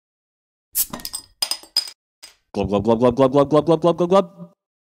Glub, glub, glub, glub, glub, glub, glub, glub, glub, glub, glub.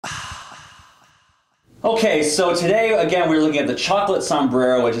 Okay, so today, again, we're looking at the chocolate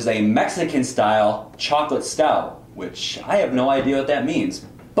sombrero, which is a Mexican-style chocolate stout, which I have no idea what that means.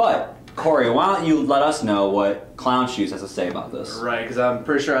 But, Corey, why don't you let us know what Clown Shoes has to say about this? Right, because I'm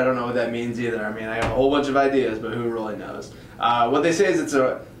pretty sure I don't know what that means either. I mean, I have a whole bunch of ideas, but who really knows? What they say is it's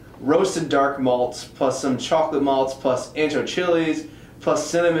a roasted dark malts, plus some chocolate malts, plus ancho chilies, plus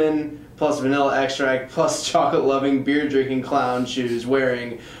cinnamon, plus vanilla extract, plus chocolate-loving, beer-drinking clown shoes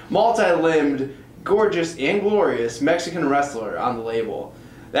wearing multi-limbed, gorgeous, and glorious Mexican wrestler on the label.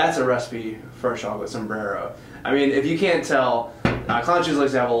 That's a recipe for a chocolate sombrero. I mean, if you can't tell, Clown Shoes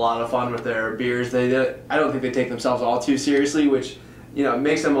likes to have a lot of fun with their beers. I don't think they take themselves all too seriously, which, you know,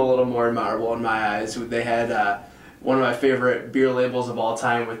 makes them a little more admirable in my eyes. They had one of my favorite beer labels of all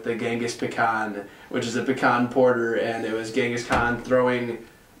time with the Genghis Pecan, which is a pecan porter, and it was Genghis Khan throwing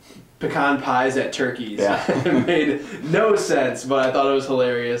pecan pies at turkeys. Yeah. It made no sense, but I thought it was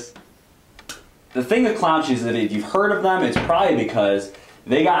hilarious. The thing with Clown Shoes is that if you've heard of them, it's probably because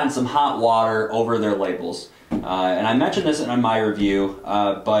they got in some hot water over their labels. And I mentioned this in my review,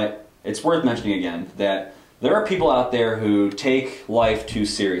 but it's worth mentioning again that there are people out there who take life too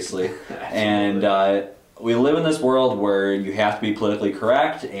seriously. And we live in this world where you have to be politically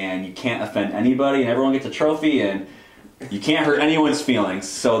correct and you can't offend anybody and everyone gets a trophy and you can't hurt anyone's feelings.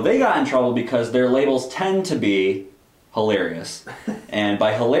 So they got in trouble because their labels tend to be hilarious. And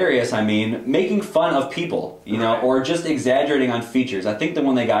by hilarious, I mean making fun of people, you know, or just exaggerating on features. I think the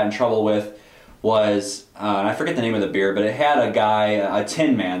one they got in trouble with was, and I forget the name of the beer, but it had a guy, a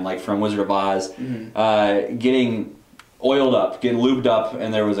Tin Man, like from Wizard of Oz, getting oiled up, getting lubed up,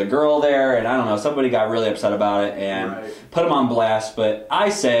 and there was a girl there, and I don't know, somebody got really upset about it and put him on blast. But I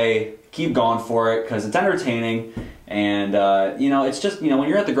say keep going for it because it's entertaining. And, you know, it's just, you know, when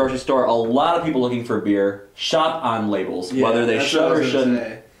you're at the grocery store, a lot of people looking for beer shop on labels, whether they should or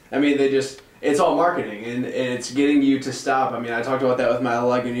shouldn't. I mean, it's all marketing, and it's getting you to stop. I mean, I talked about that with my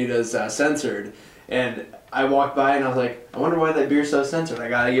Lagunitas Censored, and I walked by and I was like, I wonder why that beer's so censored. I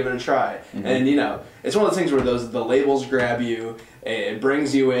gotta give it a try. And, you know, it's one of those things where the labels grab you, it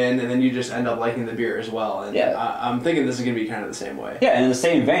brings you in, and then you just end up liking the beer as well. And I'm thinking this is going to be kind of the same way. Yeah, and in the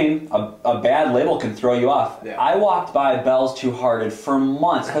same vein, a bad label can throw you off. Yeah. I walked by Bell's Two Hearted for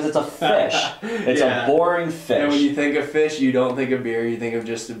months because it's a fish. It's a boring fish. And when you think of fish, you don't think of beer, you think of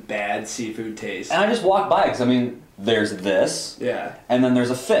just a bad seafood taste. And I just walked by because, I mean, there's this, and then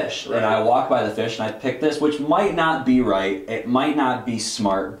there's a fish. And I walk by the fish and I pick this, which might not be right, it might not be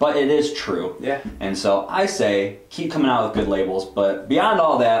smart, but it is true. Yeah. And so I say, keep coming out with good labels, but beyond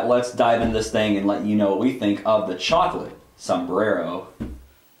all that, let's dive into this thing and let you know what we think of the chocolate sombrero.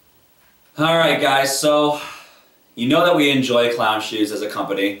 Alright guys, so you know that we enjoy Clown Shoes as a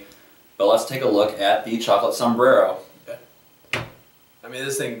company, but let's take a look at the chocolate sombrero. I mean,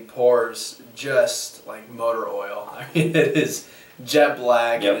 this thing pours just like motor oil. I mean, it is jet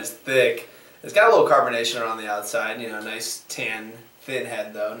black, it is thick. It's got a little carbonation around the outside, you know, nice tan, thin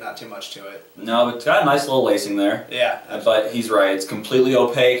head though, not too much to it. No, but it's got a nice little lacing there. Yeah. But he's right, it's completely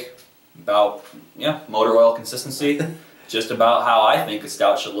opaque, about, motor oil consistency. Just about how I think a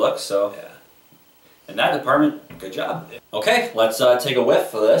stout should look, so. Yeah. In that department, good job. Okay, let's take a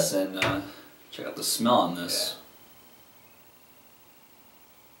whiff of this and check out the smell on this. Yeah.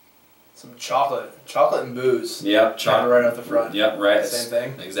 Some chocolate and booze. Yep, chocolate right off the front. Yep, right.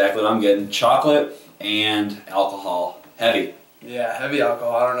 Same thing. Exactly what I'm getting. Chocolate and alcohol. Heavy. Yeah, heavy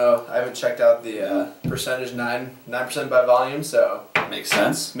alcohol. I don't know. I haven't checked out the percentage. 9% by volume. So makes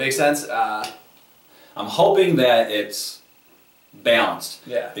sense. Makes sense. I'm hoping that it's balanced.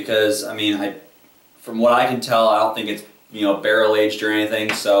 Yeah. Because I mean, from what I can tell, I don't think it's barrel aged or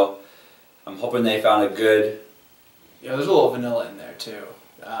anything. So I'm hoping they found a good. Yeah, there's a little vanilla in there too.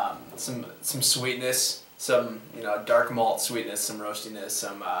 Some sweetness, some dark malt sweetness, some roastiness,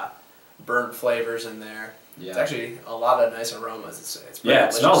 some burnt flavors in there. Yeah. It's actually a lot of nice aromas. It's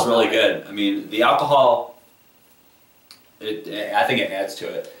it smells really good. I mean, the alcohol, I think it adds to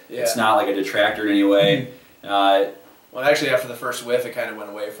it. Yeah. It's not like a detractor in any way. Well, actually, after the first whiff, it kind of went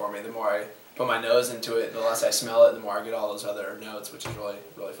away for me. The more I put my nose into it, the less I smell it, the more I get all those other notes, which is really,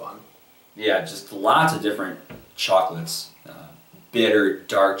 really fun. Yeah, just lots of different chocolates. Bitter,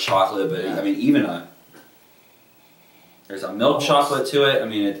 dark chocolate, but I mean, even there's a milk chocolate to it. I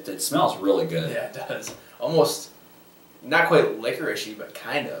mean, it smells really good. Yeah, it does. Almost, not quite licoricey, but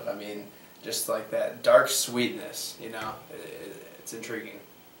kind of. I mean, just like that dark sweetness, it's intriguing.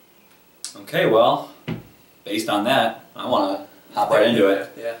 Okay, well, based on that, I want to hop right into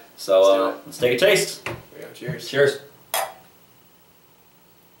it. Yeah. So let's take a taste. Here we go. Cheers. Cheers.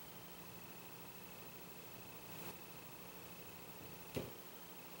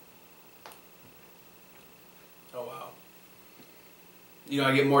 Oh, wow. You know,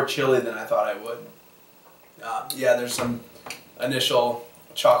 I get more chili than I thought I would. Yeah, there's some initial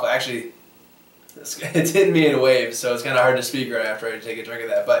chocolate. Actually, it's hitting me in waves, so it's kind of hard to speak right after I take a drink of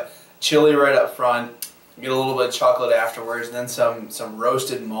that. But chili right up front, get a little bit of chocolate afterwards, and then some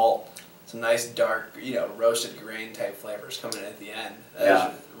roasted malt, some nice dark, you know, roasted grain type flavors coming in at the end.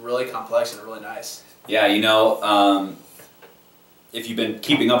 That is really complex and really nice. Yeah, you know, if you've been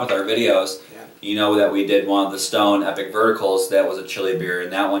keeping up with our videos, you know that we did one of the Stone Epic Verticals that was a chili beer,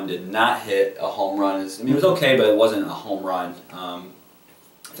 and that one did not hit a home run. I mean, it was okay, but it wasn't a home run. I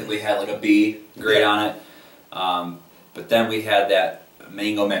think we had like a B grade on it. But then we had that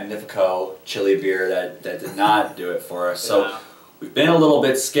Mango Magnifico chili beer that did not do it for us. So we've been a little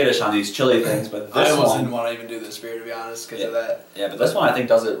bit skittish on these chili things, but this I almost one didn't want to even do this beer, to be honest, because of that. Yeah, but this one I think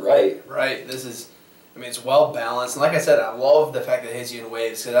does it right. Right. This is, I mean, it's well balanced, and like I said, I love the fact that it hits you in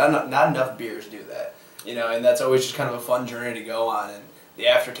waves, because not enough beers do that, you know, and that's always just kind of a fun journey to go on, and the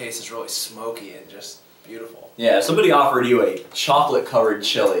aftertaste is really smoky and just beautiful. Yeah, if somebody offered you a chocolate-covered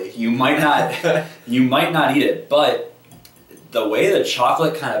chili, you might not eat it, but the way the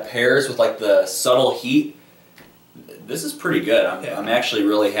chocolate kind of pairs with like the subtle heat, this is pretty good. I'm actually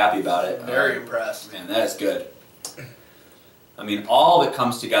really happy about it. Very impressed. Man, that is good. I mean, all of it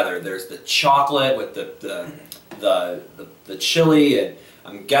comes together. There's the chocolate with the chili, and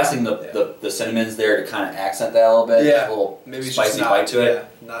I'm guessing the cinnamon's there to kind of accent that a little bit. Yeah, a little maybe spicy bite to it.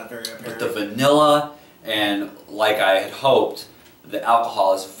 Yeah, not very apparent. But the vanilla, and like I had hoped, the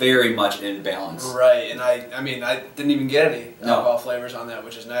alcohol is very much in balance. Right, and I mean, I didn't even get any alcohol flavors on that,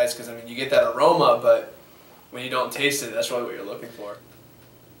 which is nice, because I mean, you get that aroma, but when you don't taste it, that's really what you're looking for.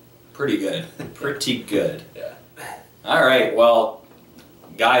 Pretty good. Pretty good. Yeah. All right, well,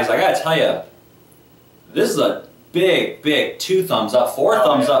 guys, I gotta tell you, this is a big 2 thumbs up, 4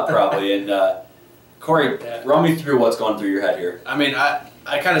 thumbs up probably. And Corey, run me through what's going through your head here. I mean,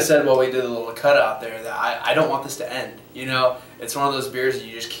 I kind of said while we did a little cut out there that I don't want this to end. You know, it's one of those beers that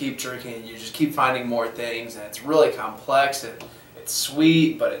you just keep drinking and you just keep finding more things, and it's really complex, and it's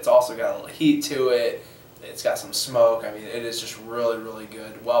sweet, but it's also got a little heat to it. It's got some smoke. I mean, it is just really, really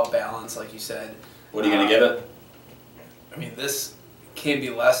good. Well balanced, like you said. What are you going to give it? I mean, this can't be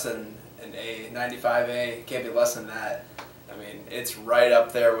less than an A, 95A. Can't be less than that. I mean, it's right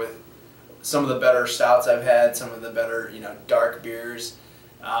up there with some of the better stouts I've had, some of the better, you know, dark beers.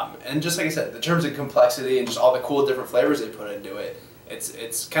 And just like I said, in terms of complexity and just all the cool different flavors they put into it,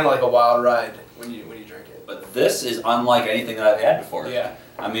 it's kind of like a wild ride when you drink it. But this is unlike anything that I've had before. Yeah.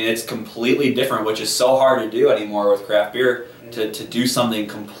 I mean, it's completely different, which is so hard to do anymore with craft beer, to do something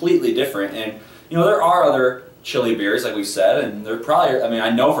completely different. And, you know, there are other chili beers, like we said, and they're probably, I mean,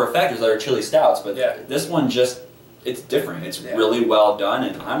 I know for a fact there's other chili stouts, but this one just, it's different. It's really well done,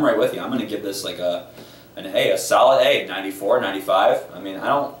 and I'm right with you. I'm going to give this like an A, a solid A, 94, 95. I mean, I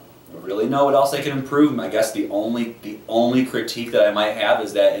don't really know what else they can improve. I guess the only critique that I might have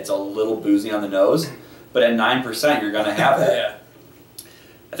is that it's a little boozy on the nose, but at 9% you're going to have that.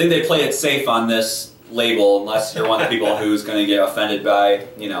 I think they play it safe on this label, unless you're one of the people who's going to get offended by,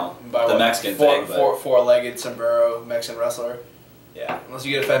 you know, the Mexican thing. Four-legged sombrero Mexican wrestler. Yeah, unless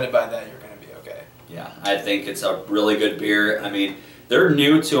you get offended by that, you're going to be okay. Yeah, I think it's a really good beer. I mean, they're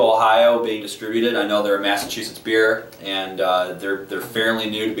new to Ohio being distributed. I know they're a Massachusetts beer, and they're fairly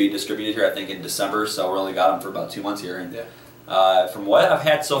new to be distributed here, I think in December, so we only got them for about 2 months here. And from what I've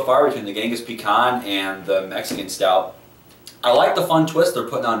had so far between the Genghis Pecan and the Mexican Stout, I like the fun twist they're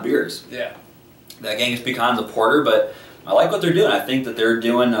putting on beers. Yeah. That Genghis Pecan's a porter, but I like what they're doing. I think that they're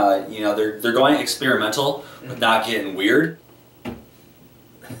doing, you know, they're going experimental with not getting weird.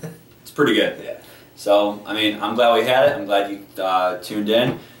 It's pretty good. Yeah. So, I mean, I'm glad we had it. I'm glad you tuned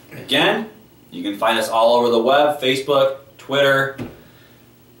in. Again, you can find us all over the web, Facebook, Twitter,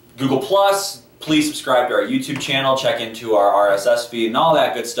 Google+. Please subscribe to our YouTube channel, check into our RSS feed, and all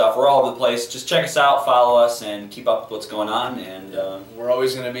that good stuff. We're all over the place. Just check us out, follow us, and keep up with what's going on. And we're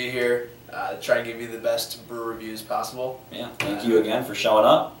always going to be here to try and give you the best brew reviews possible. Yeah, thank you again for showing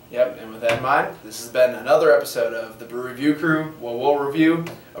up. Yep, and with that in mind, this has been another episode of the Brew Review Crew, where we'll review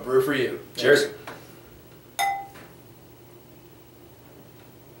a brew for you. Cheers.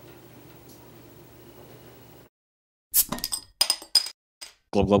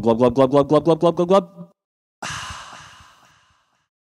 Glub glub glub glub glub glub glub glub glub glub glub.